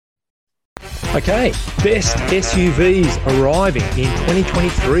Okay, best SUVs arriving in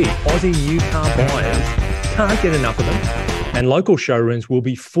 2023. Aussie new car buyers can't get enough of them, and local showrooms will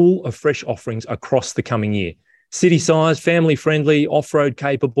be full of fresh offerings across the coming year. City size, family friendly, off-road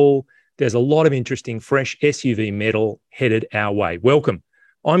capable. There's a lot of interesting fresh SUV metal headed our way. Welcome.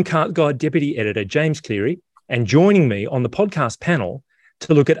 I'm Car Guide Deputy Editor James Cleary, and joining me on the podcast panel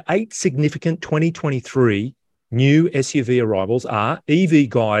to look at 8 significant 2023 new SUV arrivals are EV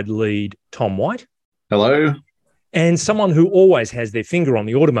Guide lead Tom White. Hello. And someone who always has their finger on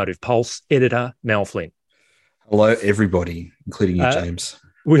the automotive pulse, editor Mal Flynn. Hello, everybody, including you, James.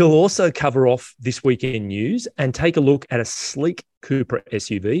 We'll also cover off this weekend news and take a look at a sleek Cupra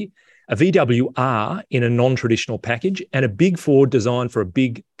SUV, a VW R in a non-traditional package, and a big Ford designed for a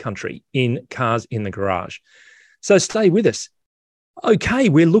big country in Cars in the Garage. So stay with us. Okay,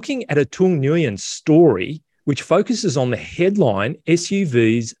 we're looking at a Tung Nguyen story which focuses on the headline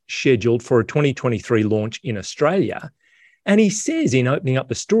SUVs scheduled for a 2023 launch in Australia. And he says in opening up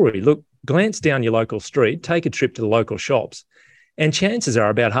the story, look, glance down your local street, take a trip to the local shops, and chances are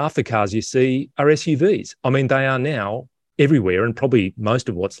about half the cars you see are SUVs. I mean, they are now everywhere, and probably most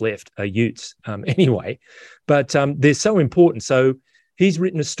of what's left are utes anyway. But they're so important. So he's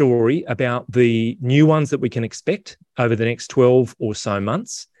written a story about the new ones that we can expect over the next 12 or so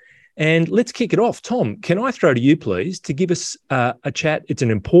months. And let's kick it off. Tom, can I throw to you, please, to give us a chat? It's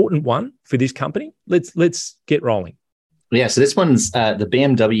an important one for this company. Let's get rolling. Yeah, so this one's the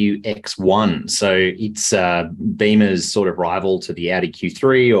BMW X1. So it's Beamer's sort of rival to the Audi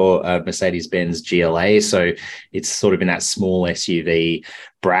Q3 or Mercedes-Benz GLA. So it's sort of in that small SUV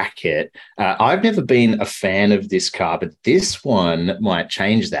bracket. I've never been a fan of this car, but this one might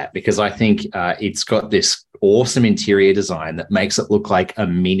change that because I think it's got this awesome interior design that makes it look like a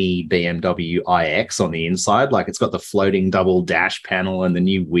mini BMW iX on the inside. Like it's got the floating double dash panel and the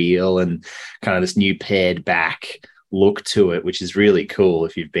new wheel and kind of this new paired back look to it, which is really cool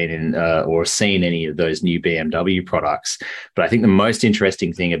if you've been in or seen any of those new BMW products. But I think the most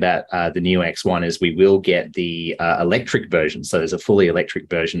interesting thing about the new X1 is we will get the electric version. So there's a fully electric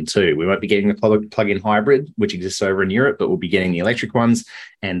version too. We won't be getting the plug-in hybrid, which exists over in Europe, but we'll be getting the electric ones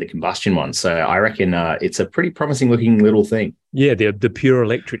and the combustion ones. So I reckon it's a pretty promising looking little thing. Yeah, the pure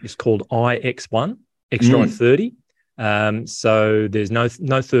electric is called iX1, X-Drive 30. So there's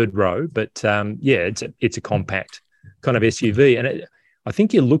no third row, but yeah, it's a compact kind of SUV. And I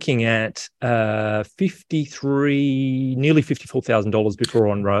think you're looking at nearly $54,000 before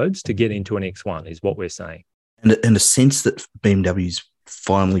on roads to get into an X1 is what we're saying. And a sense that BMW's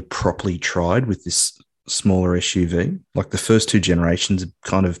finally properly tried with this smaller SUV. Like the first 2 generations have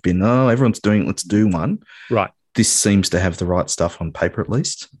kind of been, oh, everyone's doing it, let's do one. Right. This seems to have the right stuff on paper at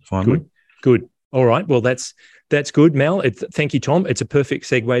least, finally. Good. All right. Well, that's good, Mel. Thank you, Tom. It's a perfect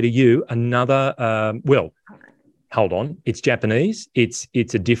segue to you. Another, hold on. It's Japanese. It's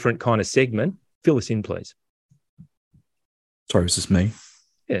a different kind of segment. Fill us in, please. Sorry, was this me?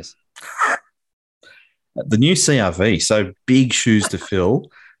 Yes. The new CR-V. So big shoes to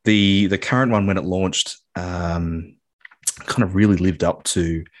fill. The current one, when it launched, kind of really lived up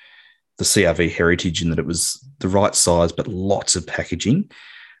to the CR-V heritage in that it was the right size, but lots of packaging.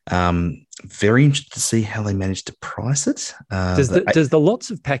 Very interested to see how they managed to price it. Does the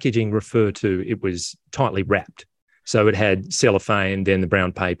lots of packaging refer to it was tightly wrapped? So it had cellophane, then the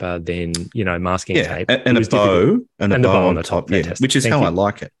brown paper, then, masking tape. And a bow on the top, which is how I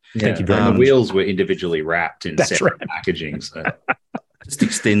like it. Thank you very much. The wheels were individually wrapped in separate packaging. So just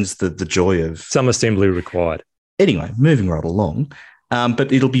extends the joy of... Some assembly required. Anyway, moving right along.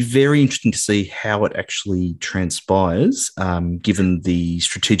 But it'll be very interesting to see how it actually transpires, given the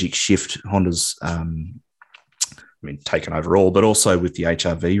strategic shift Honda's taken overall, but also with the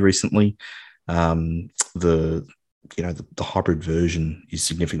HR-V recently. The hybrid version is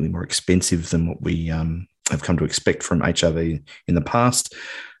significantly more expensive than what we have come to expect from HR-V in the past.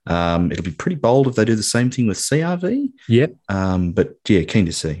 It'll be pretty bold if they do the same thing with CR-V. Yep. But yeah, keen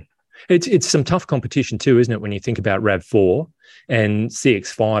to see. It's some tough competition too, isn't it, when you think about RAV4 and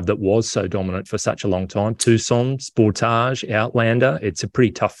CX-5 that was so dominant for such a long time, Tucson, Sportage, Outlander. It's a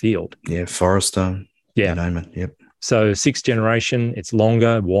pretty tough field. Yeah, Forester. Yeah. You name it, yep. So 6th generation, it's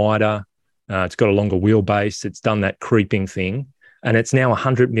longer, wider. It's got a longer wheelbase. It's done that creeping thing. And it's now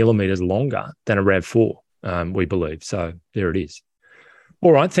 100 millimeters longer than a RAV4, we believe. So there it is.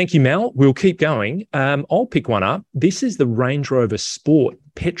 All right. Thank you, Mal. We'll keep going. I'll pick one up. This is the Range Rover Sport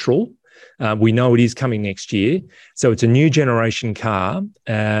Petrol. We know it is coming next year. So it's a new generation car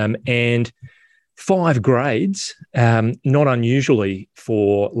and 5 grades, not unusually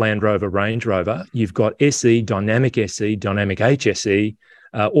for Land Rover, Range Rover. You've got SE, Dynamic SE, Dynamic HSE,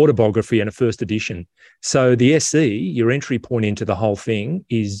 autobiography and a first edition. So the SE, your entry point into the whole thing,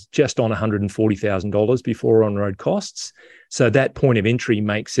 is just on $140,000 before on-road costs. So that point of entry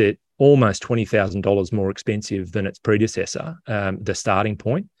makes it almost $20,000 more expensive than its predecessor, the starting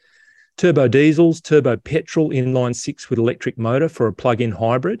point. Turbo diesels, turbo petrol, inline six with electric motor for a plug-in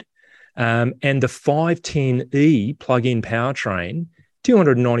hybrid, and the 510E plug-in powertrain,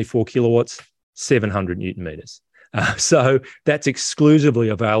 294 kilowatts, 700 Newton meters. So that's exclusively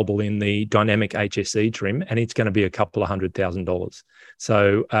available in the dynamic HSE trim, and it's going to be a couple of $100,000.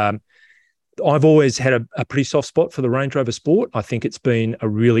 So I've always had a pretty soft spot for the Range Rover Sport. I think it's been a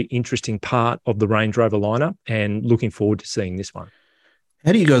really interesting part of the Range Rover lineup, and looking forward to seeing this one.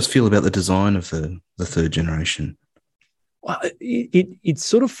 How do you guys feel about the design of the third generation? Well, it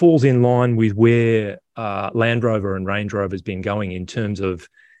sort of falls in line with where Land Rover and Range Rover has been going in terms of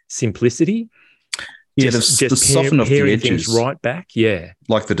simplicity. Yeah, just soften off the edges, things right back. Yeah,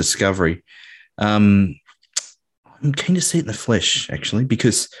 like the Discovery. I'm keen to see it in the flesh, actually,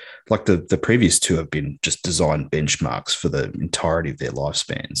 because like the previous two have been just design benchmarks for the entirety of their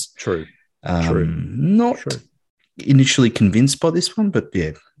lifespans. True. Not initially convinced by this one, but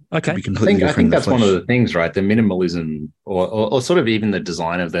yeah. Okay. I think that's one of the things, right? The minimalism or sort of even the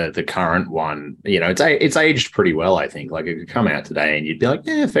design of the current one, it's aged pretty well, I think. Like it could come out today and you'd be like,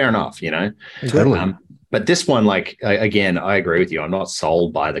 yeah, fair enough, Totally. But this one, like, again, I agree with you. I'm not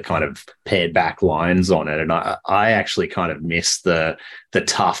sold by the kind of pared back lines on it. And I actually kind of miss the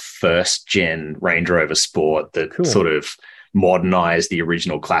tough first gen Range Rover Sport that sort of modernized the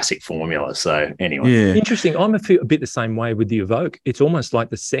original classic formula. So anyway. Interesting. I'm a bit the same way with the Evoque. It's almost like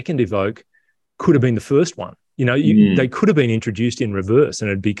the second Evoque could have been the first one. They could have been introduced in reverse and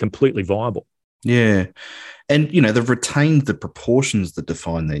it'd be completely viable. Yeah. And, they've retained the proportions that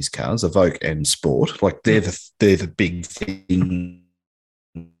define these cars, Evoque and Sport. Like they're the big things.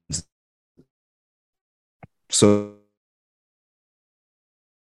 So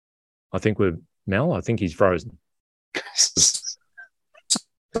I think he's frozen.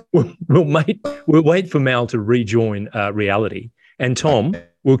 We'll wait for Mal to rejoin reality. And Tom,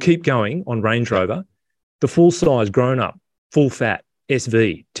 we'll keep going on Range Rover. The full-size, grown-up, full-fat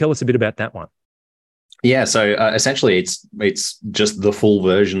SV. Tell us a bit about that one. Yeah, so essentially it's just the full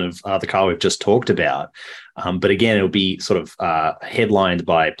version of the car we've just talked about. But again, it'll be sort of headlined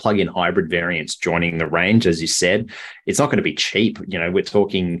by plug-in hybrid variants joining the range, as you said. It's not going to be cheap. We're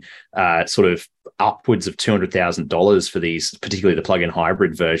talking sort of upwards of $200,000 for these, particularly the plug-in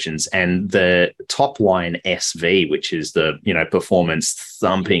hybrid versions. And the top line SV, which is the performance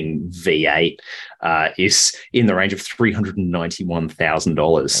thumping V8, is in the range of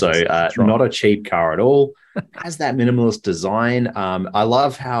 $391,000. So not a cheap car at all. Has that minimalist design. I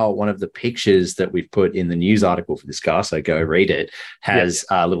love how one of the pictures that we've put in the news article for this car, so go read it, has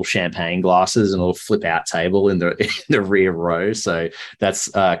little champagne glasses and a little flip out table in the rear row. So that's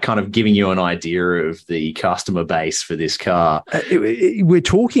kind of giving you an idea of the customer base for this car. We're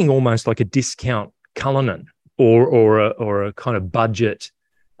talking almost like a discount Cullinan or a kind of budget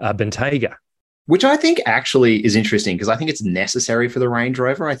Bentayga. Which I think actually is interesting because I think it's necessary for the Range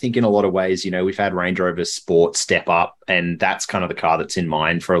Rover. I think in a lot of ways, we've had Range Rover Sport step up, and that's kind of the car that's in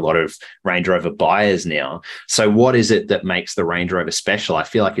mind for a lot of Range Rover buyers now. So what is it that makes the Range Rover special? I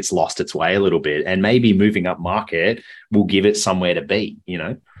feel like it's lost its way a little bit, and maybe moving up market will give it somewhere to be,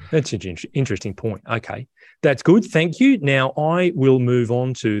 That's an interesting point. Okay, that's good. Thank you. Now I will move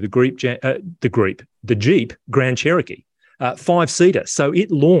on to the Jeep Grand Cherokee. 5-seater. So it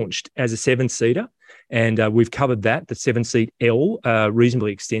launched as a 7-seater, and we've covered that, the 7-seat L,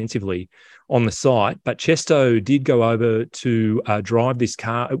 reasonably extensively on the site. But Chesto did go over to drive this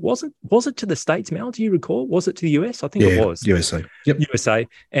car. Was it to the States, Mal? Do you recall? Was it to the US? I think it was. USA. Yep. USA.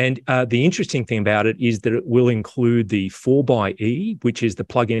 And the interesting thing about it is that it will include the 4xe, which is the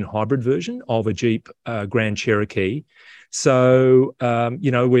plug-in hybrid version of a Jeep Grand Cherokee. So,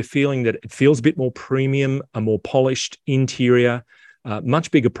 we're feeling that it feels a bit more premium, a more polished interior,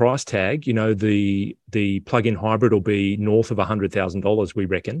 much bigger price tag. The plug-in hybrid will be north of $100,000, we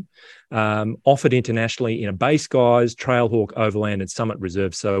reckon. Offered internationally in a base guise, Trailhawk, Overland, and Summit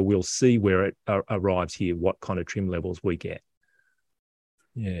Reserve. So we'll see where it arrives here, what kind of trim levels we get.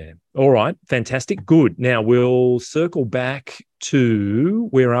 Yeah. All right. Fantastic. Good. Now we'll circle back to,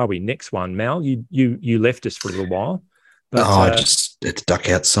 where are we? Next one. Mal, you left us for a little while. But, I just had to duck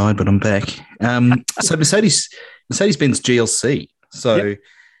outside, but I'm back. So Mercedes-Benz GLC. So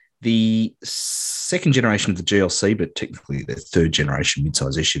the second generation of the GLC, but technically the third generation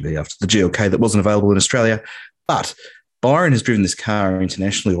midsize SUV after the GLK that wasn't available in Australia. But Byron has driven this car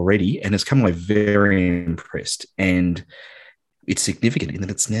internationally already and has come away very impressed. And it's significant in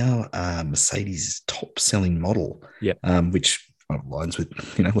that it's now Mercedes' top-selling model. Yep. Which aligns with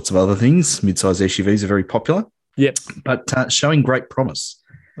lots of other things. Mid-size SUVs are very popular. Yep. But showing great promise.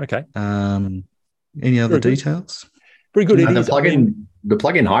 Okay. Any other details? Very good. And the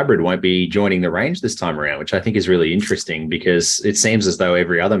plug-in hybrid won't be joining the range this time around, which I think is really interesting because it seems as though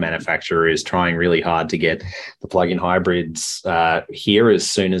every other manufacturer is trying really hard to get the plug-in hybrids here as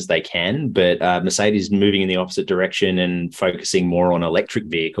soon as they can. But Mercedes is moving in the opposite direction and focusing more on electric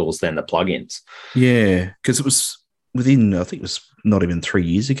vehicles than the plug-ins. Yeah, because it was within, I think it was not even 3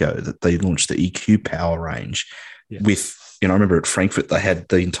 years ago that they launched the EQ Power range with, I remember at Frankfurt, they had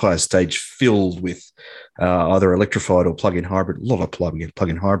the entire stage filled with either electrified or plug-in hybrid, a lot of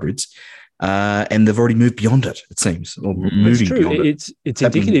plug-in hybrids. And they've already moved beyond it, it seems, or moving beyond it. It's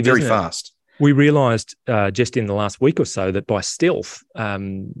indicative, very fast. We realised just in the last week or so that by stealth,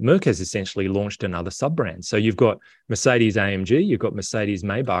 Merc has essentially launched another sub-brand. So you've got Mercedes AMG, you've got Mercedes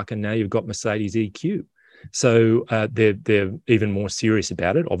Maybach, and now you've got Mercedes EQ. So they're even more serious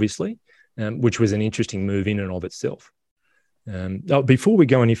about it, obviously, which was an interesting move in and of itself. Before we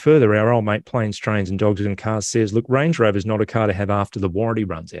go any further, our old mate Planes, Trains and Dogs and Cars says, look, Range Rover is not a car to have after the warranty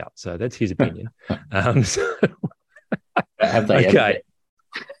runs out. So that's his opinion. Have they ever been?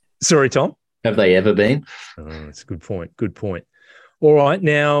 Sorry, Tom? Have they ever been? Oh, that's a good point. Good point. All right.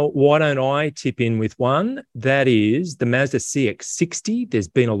 Now, why don't I tip in with one? That is the Mazda CX-60. There's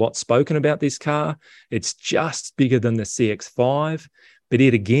been a lot spoken about this car. It's just bigger than the CX-5. But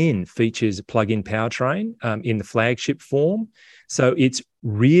it again features a plug-in powertrain in the flagship form. So it's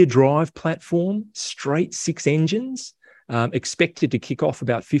rear drive platform, straight 6 engines, expected to kick off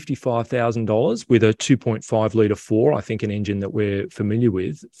about $55,000 with a 2.5 litre 4, I think an engine that we're familiar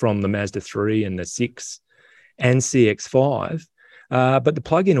with from the Mazda 3 and the 6 and CX-5. But the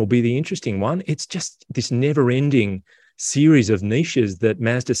plug-in will be the interesting one. It's just this never-ending series of niches that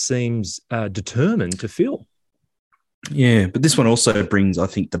Mazda seems determined to fill. Yeah, but this one also brings, I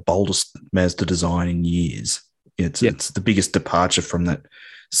think, the boldest Mazda design in years. It's the biggest departure from that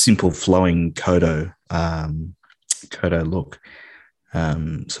simple flowing Kodo look.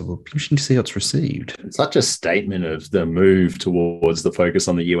 So we'll be interesting to see how it's received. It's such a statement of the move towards the focus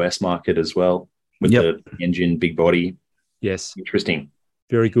on the US market as well, with the engine, big body. Yes. Interesting.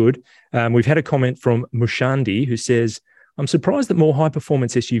 Very good. We've had a comment from Mushandi who says, I'm surprised that more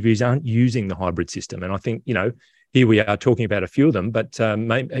high-performance SUVs aren't using the hybrid system. And I think, here we are talking about a few of them, but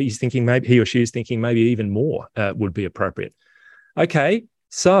he's thinking maybe he or she is thinking maybe even more would be appropriate. Okay,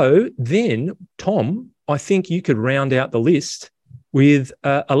 so then, Tom, I think you could round out the list with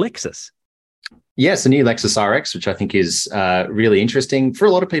a Lexus. Yes, the new Lexus RX, which I think is really interesting. For a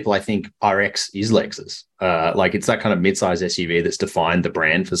lot of people, I think RX is Lexus. It's that kind of mid-size SUV that's defined the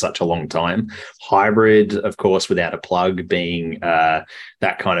brand for such a long time. Hybrid, of course, without a plug being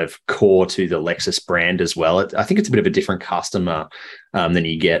that kind of core to the Lexus brand as well. I think it's a bit of a different customer than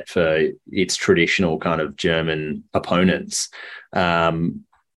you get for its traditional kind of German opponents.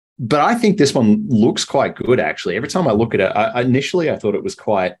 But I think this one looks quite good, actually. Every time I look at it, initially I thought it was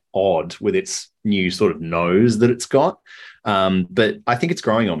quite odd with its new sort of nose that it's got. But I think it's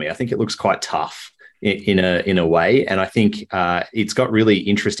growing on me. I think it looks quite tough in a way. And I think it's got really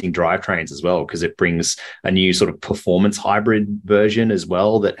interesting drivetrains as well, because it brings a new sort of performance hybrid version as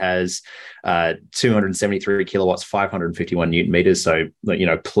well that has 273 kilowatts, 551 Newton meters. So,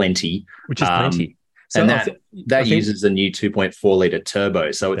 plenty. Which is plenty. So and that uses a new 2.4 litre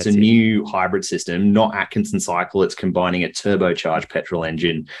turbo. So it's a new hybrid system, not Atkinson cycle. It's combining a turbocharged petrol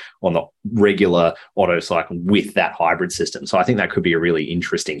engine on the regular Otto cycle with that hybrid system. So I think that could be a really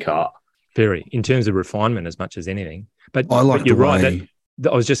interesting car. Very, in terms of refinement as much as anything. But you're right.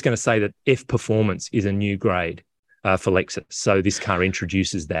 I was just going to say that F Performance is a new grade for Lexus. So this car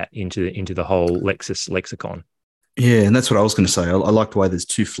introduces that into the whole Lexus lexicon. Yeah, and that's what I was going to say. I like the way there's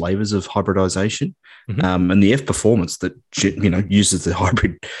two flavors of hybridization, and the F Performance that uses the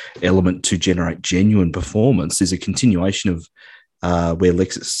hybrid element to generate genuine performance is a continuation of where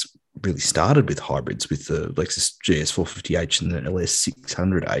Lexus really started with hybrids, with the Lexus GS450H and the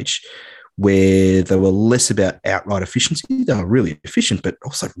LS600H, where they were less about outright efficiency. They were really efficient, but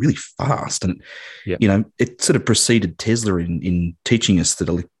also really fast. And, it sort of preceded Tesla in teaching us that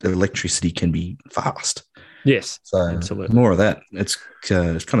electricity can be fast. Yes, so absolutely. More of that. It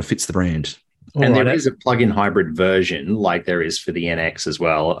kind of fits the brand. And there is a plug-in hybrid version like there is for the NX as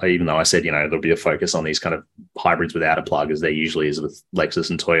well, even though I said, there'll be a focus on these kind of hybrids without a plug, as there usually is with Lexus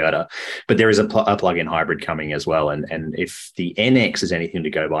and Toyota. But there is a plug-in hybrid coming as well. And if the NX is anything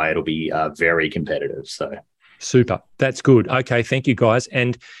to go by, it'll be very competitive. So super. That's good. Okay, thank you, guys.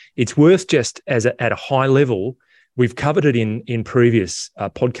 And it's worth just at a high level we've covered it in previous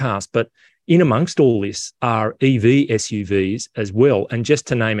podcasts, but in amongst all this are EV SUVs as well. And just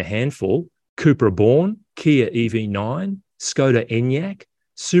to name a handful, Cupra Born, Kia EV9, Skoda Enyaq,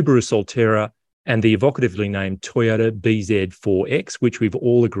 Subaru Solterra, and the evocatively named Toyota BZ4X, which we've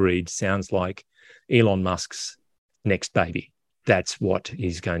all agreed sounds like Elon Musk's next baby. That's what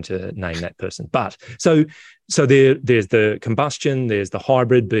he's going to name that person. But so there's the combustion, there's the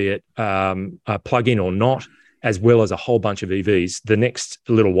hybrid, be it a plug-in or not, as well as a whole bunch of EVs. The next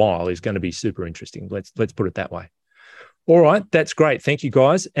little while is going to be super interesting. Let's put it that way. All right, that's great. Thank you,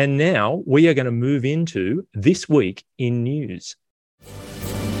 guys. And now we are going to move into This Week in News.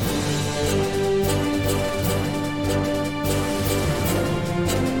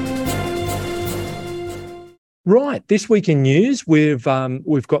 Right, This Week in News, we've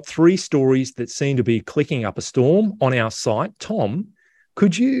got three stories that seem to be clicking up a storm on our site. Tom,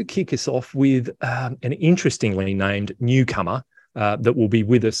 could you kick us off with an interestingly named newcomer that will be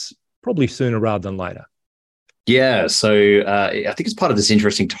with us probably sooner rather than later? Yeah, so I think it's part of this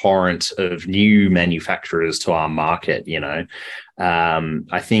interesting torrent of new manufacturers to our market.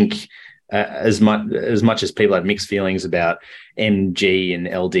 I think as much as people have mixed feelings about MG and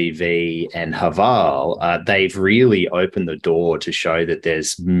LDV and Haval, they've really opened the door to show that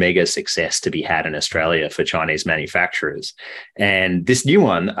there's mega success to be had in Australia for Chinese manufacturers. And this new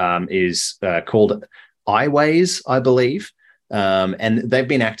one is called iWays, I believe. And they've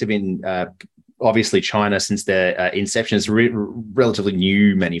been active in obviously China since their inception. It's a relatively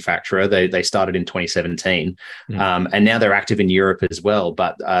new manufacturer. They started in 2017, and now they're active in Europe as well.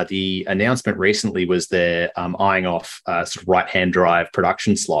 But the announcement recently was they're eyeing off sort of right-hand drive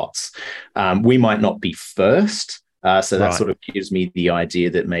production slots. We might not be first, so that sort of gives me the idea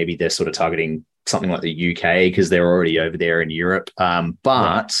that maybe they're sort of targeting something like the UK because they're already over there in Europe.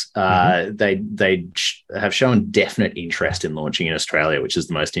 But they have shown definite interest in launching in Australia, which is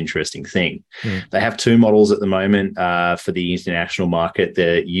the most interesting thing. They have two models at the moment for the international market.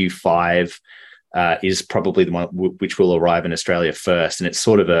 The U5 is probably the one which will arrive in Australia first. And it's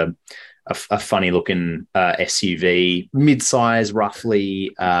sort of a funny looking SUV, mid-size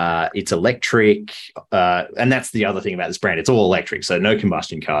roughly. It's electric. And that's the other thing about this brand. It's all electric. So no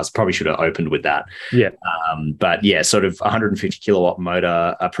combustion cars. Probably should have opened with that. Yeah. But yeah, sort of 150 kilowatt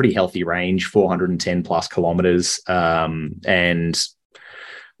motor, a pretty healthy range, 410 plus kilometers, and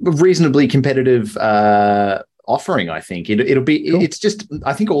reasonably competitive offering. I think it'll be cool. It's just,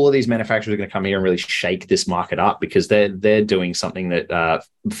 I think all of these manufacturers are going to come here and really shake this market up because they're doing something that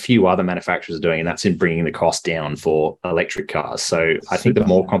few other manufacturers are doing, and that's in bringing the cost down for electric cars. So I think the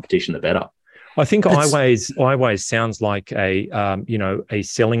more competition, the better. I think iWays sounds like a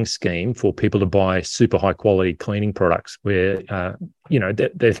selling scheme for people to buy super high quality cleaning products where they're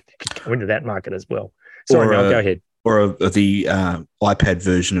going to that market as well. Sorry, Mel, go ahead. Or the iPad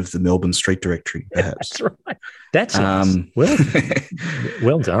version of the Melbourne Street Directory, perhaps. That's right. That's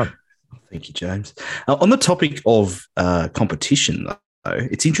well done. Thank you, James. On the topic of competition, though,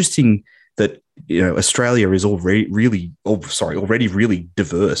 it's interesting that Australia is already really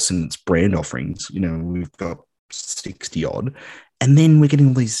diverse in its brand offerings. We've got 60 odd, and then we're getting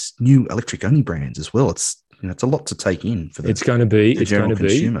all these new electric only brands as well. It's a lot to take in for the general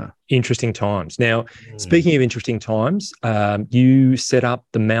consumer. Interesting times. Now, speaking of interesting times, you set up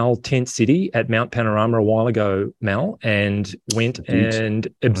the Mal Tent City at Mount Panorama a while ago, Mal, and went and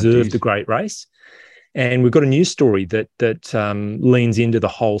observed the great race. And we've got a news story that leans into the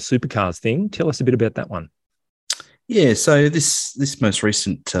whole supercars thing. Tell us a bit about that one. Yeah, so this most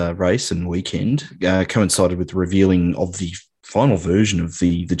recent race and weekend coincided with the revealing of the final version of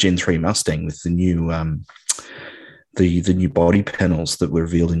the Gen 3 Mustang with the new the new body panels that were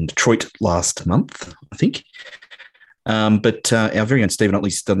revealed in Detroit last month, I think. But our very own Stephen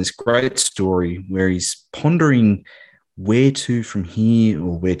Utley's done this great story where he's pondering where to from here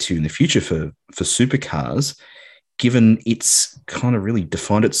or where to in the future for supercars, given it's kind of really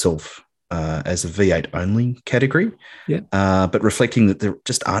defined itself as a V8 only category. Yeah. But reflecting that there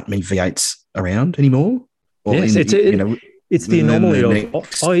just aren't many V8s around anymore. Yes, it's the anomaly of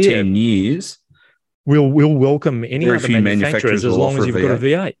 10 years. We'll welcome any other manufacturers as long as you've got a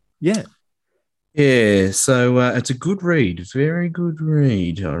V8. Yeah. Yeah. So it's a good read. Very good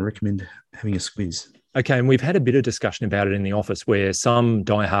read. I recommend having a squiz. Okay. And we've had a bit of discussion about it in the office where some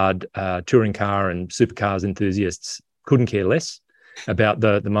diehard touring car and supercars enthusiasts couldn't care less about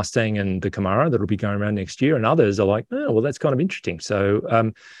the Mustang and the Camaro that'll be going around next year. And others are like, oh, well, that's kind of interesting.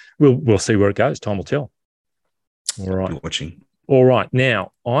 So we'll see where it goes. Time will tell. All right. Watching. All right.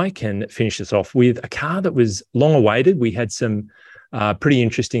 Now, I can finish this off with a car that was long awaited. We had some Pretty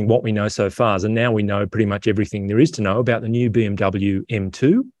interesting what we know so far. And now we know pretty much everything there is to know about the new BMW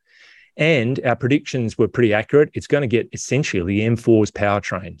M2. And our predictions were pretty accurate. It's going to get essentially the M4's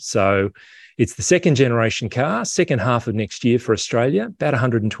powertrain. So it's the second generation car, second half of next year for Australia, about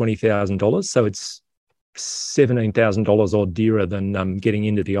 $120,000. So it's $17,000 odd dearer than getting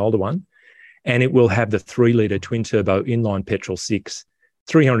into the older one. And it will have the 3-litre twin-turbo inline petrol 6,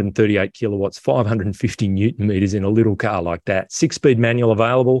 338 kilowatts, 550 Newton meters in a little car like that. 6-speed manual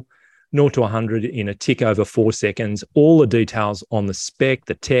available, 0 to 100 in a tick over 4 seconds. All the details on the spec,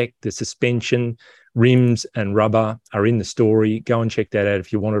 the tech, the suspension, rims and rubber are in the story. Go and check that out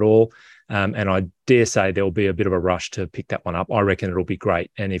if you want it all. And I dare say there'll be a bit of a rush to pick that one up. I reckon it'll be great.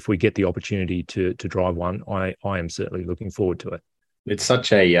 And if we get the opportunity to drive one, I am certainly looking forward to it. It's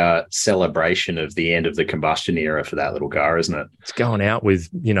such a celebration of the end of the combustion era for that little car, isn't it? It's going out with,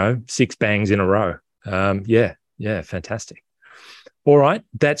 6 bangs in a row. Yeah, fantastic. All right,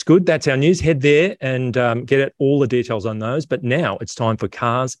 that's good. That's our news. Head there and get at all the details on those. But now it's time for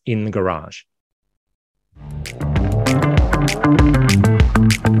Cars in the Garage.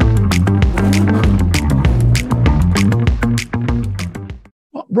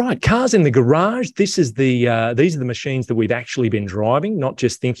 Right, Cars in the Garage. These are the machines that we've actually been driving, not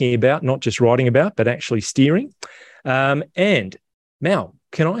just thinking about, not just writing about, but actually steering. And Mal,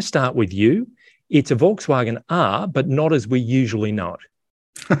 can I start with you? It's a Volkswagen R, but not as we usually know it.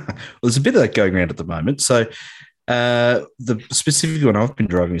 Well, there's a bit of that going around at the moment. So the specific one I've been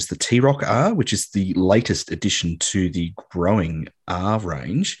driving is the T-Roc R, which is the latest addition to the growing R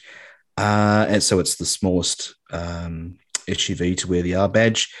range. And so it's the smallest SUV to wear the R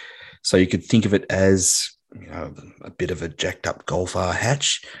badge. So you could think of it as a bit of a jacked up Golf R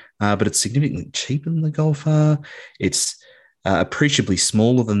hatch, but it's significantly cheaper than the Golf R. It's appreciably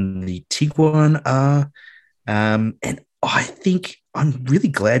smaller than the Tiguan R. And I think I'm really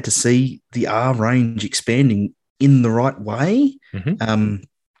glad to see the R range expanding in the right way.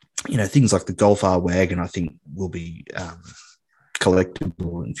 Mm-hmm. Things like the Golf R wagon, I think, will be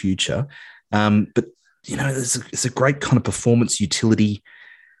collectible in future. But it's a great kind of performance utility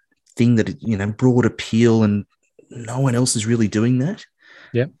thing that, broad appeal, and no one else is really doing that.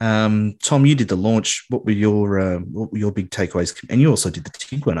 Yeah. Tom, you did the launch. What were your big takeaways? And you also did the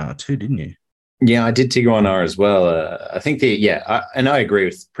Tiguan R too, didn't you? Yeah, I did Tiguan R as well. I think and I agree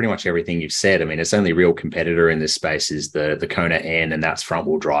with pretty much everything you've said. I mean, its only real competitor in this space is the Kona N, and that's front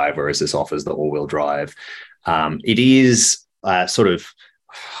wheel drive, whereas this offers the all wheel drive. It is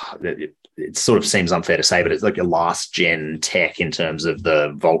it sort of seems unfair to say, but it's like a last gen tech in terms of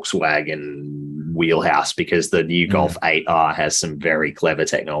the Volkswagen wheelhouse, because the new Golf 8R has some very clever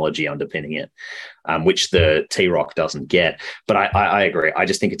technology underpinning it, which the T-Roc doesn't get. But I agree. I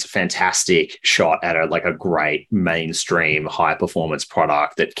just think it's a fantastic shot at a great mainstream high performance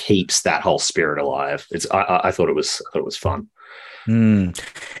product that keeps that whole spirit alive. I thought it was fun.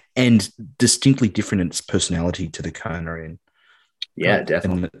 And distinctly different in its personality to the Kona N. Yeah,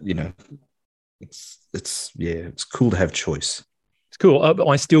 definitely. And, it's cool to have choice. It's cool.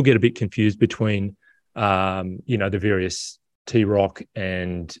 I still get a bit confused between, the various T-Roc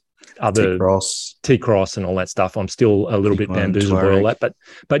and other T-Cross and all that stuff. I'm still a little bit bamboozled by all that,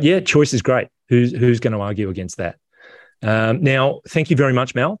 but yeah, choice is great. Who's going to argue against that? Now, thank you very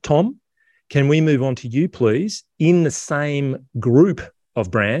much, Mal. Tom, can we move on to you, please, in the same group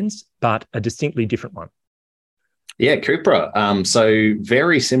of brands, but a distinctly different one? Yeah, Cupra. So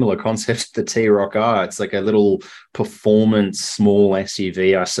very similar concept to the T-Roc R. It's like a little performance small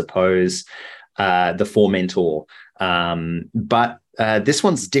SUV, I suppose, the Formentor. But this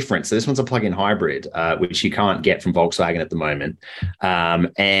one's different. So this one's a plug-in hybrid, which you can't get from Volkswagen at the moment.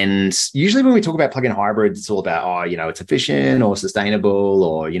 And usually when we talk about plug-in hybrids, it's all about, it's efficient or sustainable,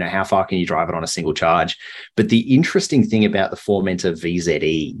 or, how far can you drive it on a single charge? But the interesting thing about the Formentor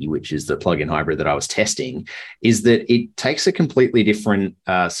VZE, which is the plug-in hybrid that I was testing, is that it takes a completely different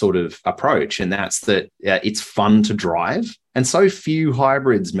sort of approach. And that's that it's fun to drive. And so few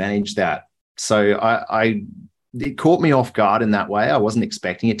hybrids manage that. So it caught me off guard in that way. I wasn't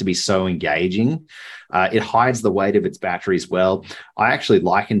expecting it to be so engaging. It hides the weight of its batteries well. I actually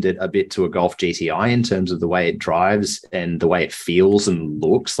likened it a bit to a Golf GTI in terms of the way it drives and the way it feels and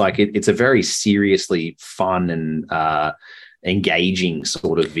looks. Like it's a very seriously fun and engaging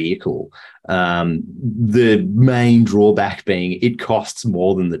sort of vehicle. The main drawback being it costs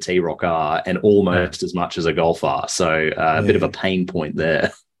more than the T-Roc R and almost as much as a Golf R. So a bit of a pain point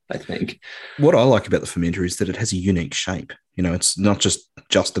there, I think. What I like about the Formentor is that it has a unique shape. It's not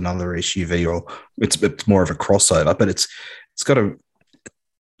just another SUV, or it's more of a crossover, but it's got a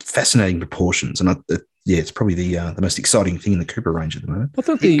fascinating proportions, and it's probably the most exciting thing in the Cupra range at the moment. I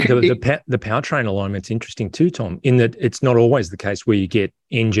thought the powertrain alignment's interesting too, Tom, in that it's not always the case where you get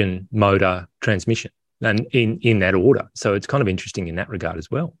engine, motor, transmission, and in that order. So it's kind of interesting in that regard as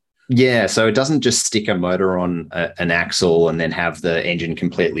well. Yeah, so it doesn't just stick a motor on an axle and then have the engine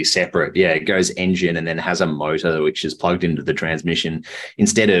completely separate. Yeah, it goes engine and then has a motor which is plugged into the transmission,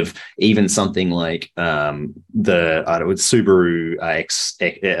 instead of even something like the Subaru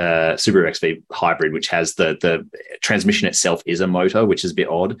Subaru XV hybrid, which has the transmission itself is a motor, which is a bit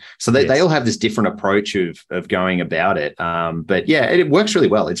odd. So they all have this different approach of going about it. But yeah, it works really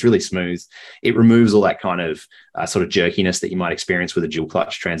well. It's really smooth. It removes all that kind of sort of jerkiness that you might experience with a dual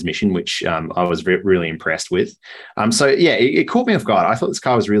clutch transmission, which I was really impressed with. So yeah, it caught me off guard. I thought this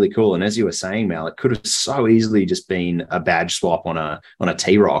car was really cool. And as you were saying, Mal, it could have so easily just been a badge swap on a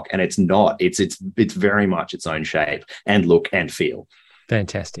T-Roc, and it's not. It's very much its own shape and look and feel.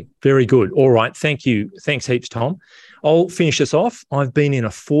 Fantastic. Very good. All right. Thank you. Thanks heaps, Tom. I'll finish us off. I've been in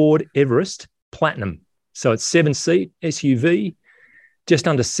a Ford Everest Platinum. So it's 7-seat SUV, just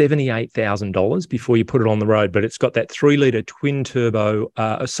under $78,000 before you put it on the road. But it's got that 3-litre turbo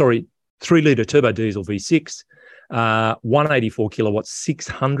diesel V6, 184 kilowatts,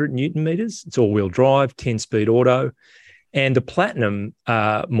 600 Newton meters. It's all-wheel drive, 10-speed auto. And the Platinum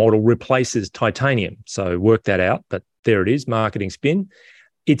model replaces titanium. So work that out. But there it is, marketing spin.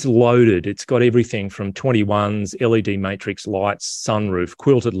 It's loaded. It's got everything from 21s, LED matrix lights, sunroof,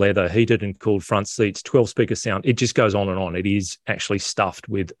 quilted leather, heated and cooled front seats, 12-speaker sound. It just goes on and on. It is actually stuffed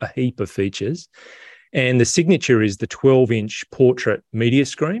with a heap of features. And the signature is the 12-inch portrait media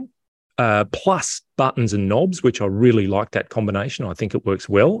screen, plus buttons and knobs, which I really like that combination. I think it works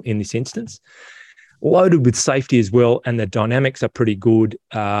well in this instance. Loaded with safety as well, and the dynamics are pretty good.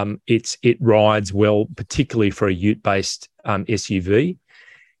 It rides well, particularly for a ute-based SUV.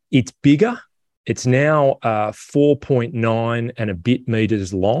 It's bigger. It's now 4.9 and a bit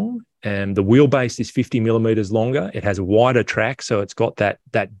meters long, and the wheelbase is 50 millimeters longer. It has a wider track, so it's got that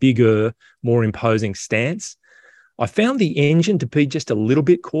bigger, more imposing stance. I found the engine to be just a little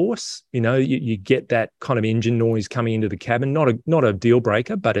bit coarse. You know, you get that kind of engine noise coming into the cabin. Not a deal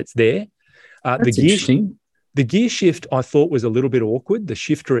breaker, but it's there. That's interesting. The gear shift I thought was a little bit awkward. The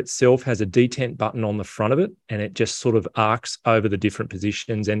shifter itself has a detent button on the front of it, and it just sort of arcs over the different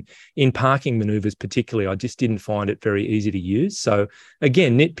positions. And in parking maneuvers particularly, I just didn't find it very easy to use. So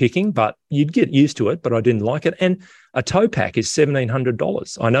again, nitpicking, but you'd get used to it, but I didn't like it. And a tow pack is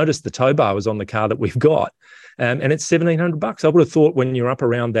 $1,700. I noticed the tow bar was on the car that we've got, and it's $1,700. I would have thought when you're up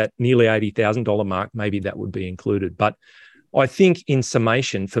around that nearly $80,000 mark, maybe that would be included. But I think in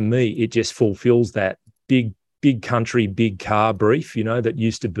summation, for me, it just fulfills that big country, big car brief, you know, that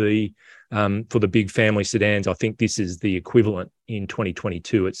used to be for the big family sedans. I think this is the equivalent in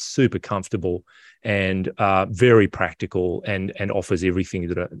 2022. It's super comfortable and very practical and offers everything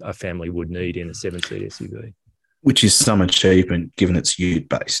that a family would need in a 7-seat SUV. Which is some achievement given it's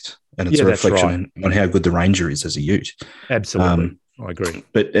ute-based. And it's a reflection on how good the Ranger is as a ute. Absolutely. I agree.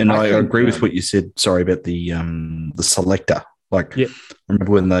 I agree with what you said, sorry, about the Selector. Like, I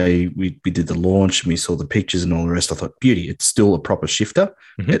remember when we did the launch and we saw the pictures and all the rest, I thought, beauty, it's still a proper shifter.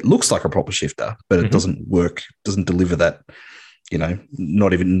 Mm-hmm. It looks like a proper shifter, but it doesn't work, doesn't deliver that, you know,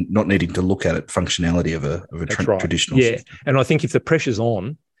 not needing to look at it, functionality of a traditional shifter. And I think if the pressure's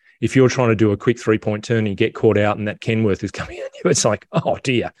on, if you're trying to do a quick 3-point turn and you get caught out and that Kenworth is coming at you, it's like, oh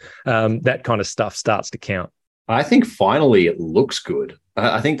dear, that kind of stuff starts to count. I think finally it looks good.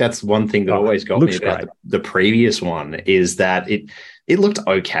 I think that's one thing that always got me about the previous one is that it looked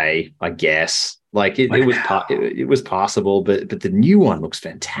okay, I guess. Like it was passable, but the new one looks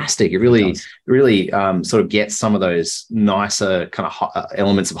fantastic. It really sort of gets some of those nicer kind of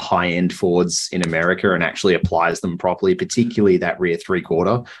elements of high-end Fords in America and actually applies them properly, particularly that rear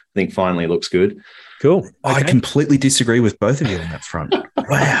 3/4. I think finally looks good. Cool. Okay. I completely disagree with both of you on that front.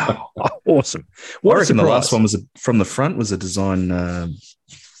 Wow. Awesome. I reckon the last one was from the front was a design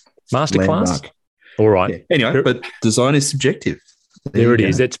masterclass. Landmark. All right. Yeah. Anyway, but design is subjective. There it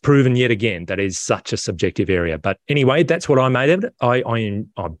is. It's proven yet again that is such a subjective area. But anyway, that's what I made of it. I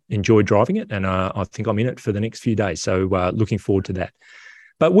enjoyed driving it, and I think I'm in it for the next few days. So looking forward to that.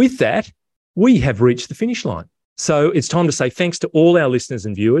 But with that, we have reached the finish line. So it's time to say thanks to all our listeners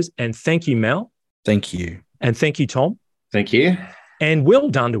and viewers, and thank you, Mal. Thank you. And thank you, Tom. Thank you. And well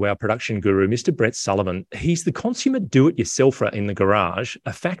done to our production guru, Mr. Brett Sullivan. He's the consummate do-it-yourselfer in the garage,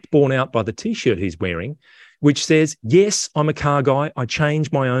 a fact borne out by the T-shirt he's wearing, which says, yes, I'm a car guy. I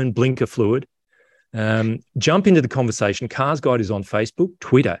change my own blinker fluid. Jump into the conversation. Cars Guide is on Facebook,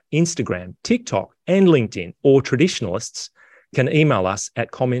 Twitter, Instagram, TikTok, and LinkedIn, or traditionalists. can email us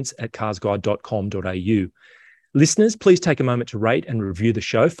at comments@carsguide.com.au. Listeners, please take a moment to rate and review the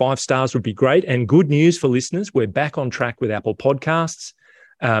show. 5 stars would be great. And good news for listeners, we're back on track with Apple Podcasts.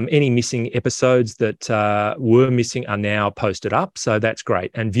 Any missing episodes that were missing are now posted up, so that's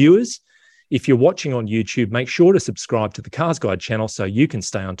great. And viewers, if you're watching on YouTube, make sure to subscribe to the Cars Guide channel so you can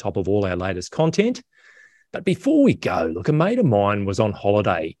stay on top of all our latest content. But before we go, look, a mate of mine was on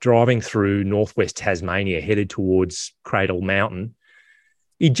holiday driving through northwest Tasmania, headed towards Cradle Mountain.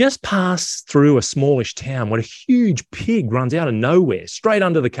 He just passed through a smallish town when a huge pig runs out of nowhere, straight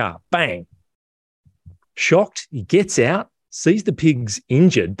under the car. Bang. Shocked, he gets out, sees the pig's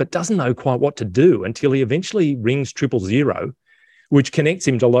injured, but doesn't know quite what to do until he eventually rings 000, which connects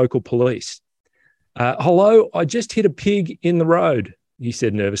him to local police. Hello, I just hit a pig in the road, he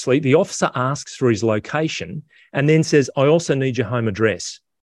said nervously. The officer asks for his location and then says, I also need your home address.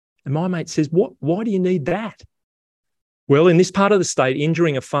 And my mate says, why do you need that? Well, in this part of the state,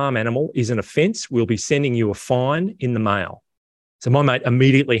 injuring a farm animal is an offence. We'll be sending you a fine in the mail. So my mate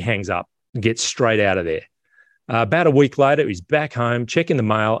immediately hangs up and gets straight out of there. About a week later, he's back home, checking the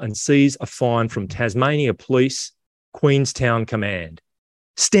mail and sees a fine from Tasmania Police, Queenstown Command.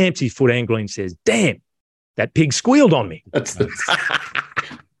 Stamps his foot angrily and says, damn, that pig squealed on me.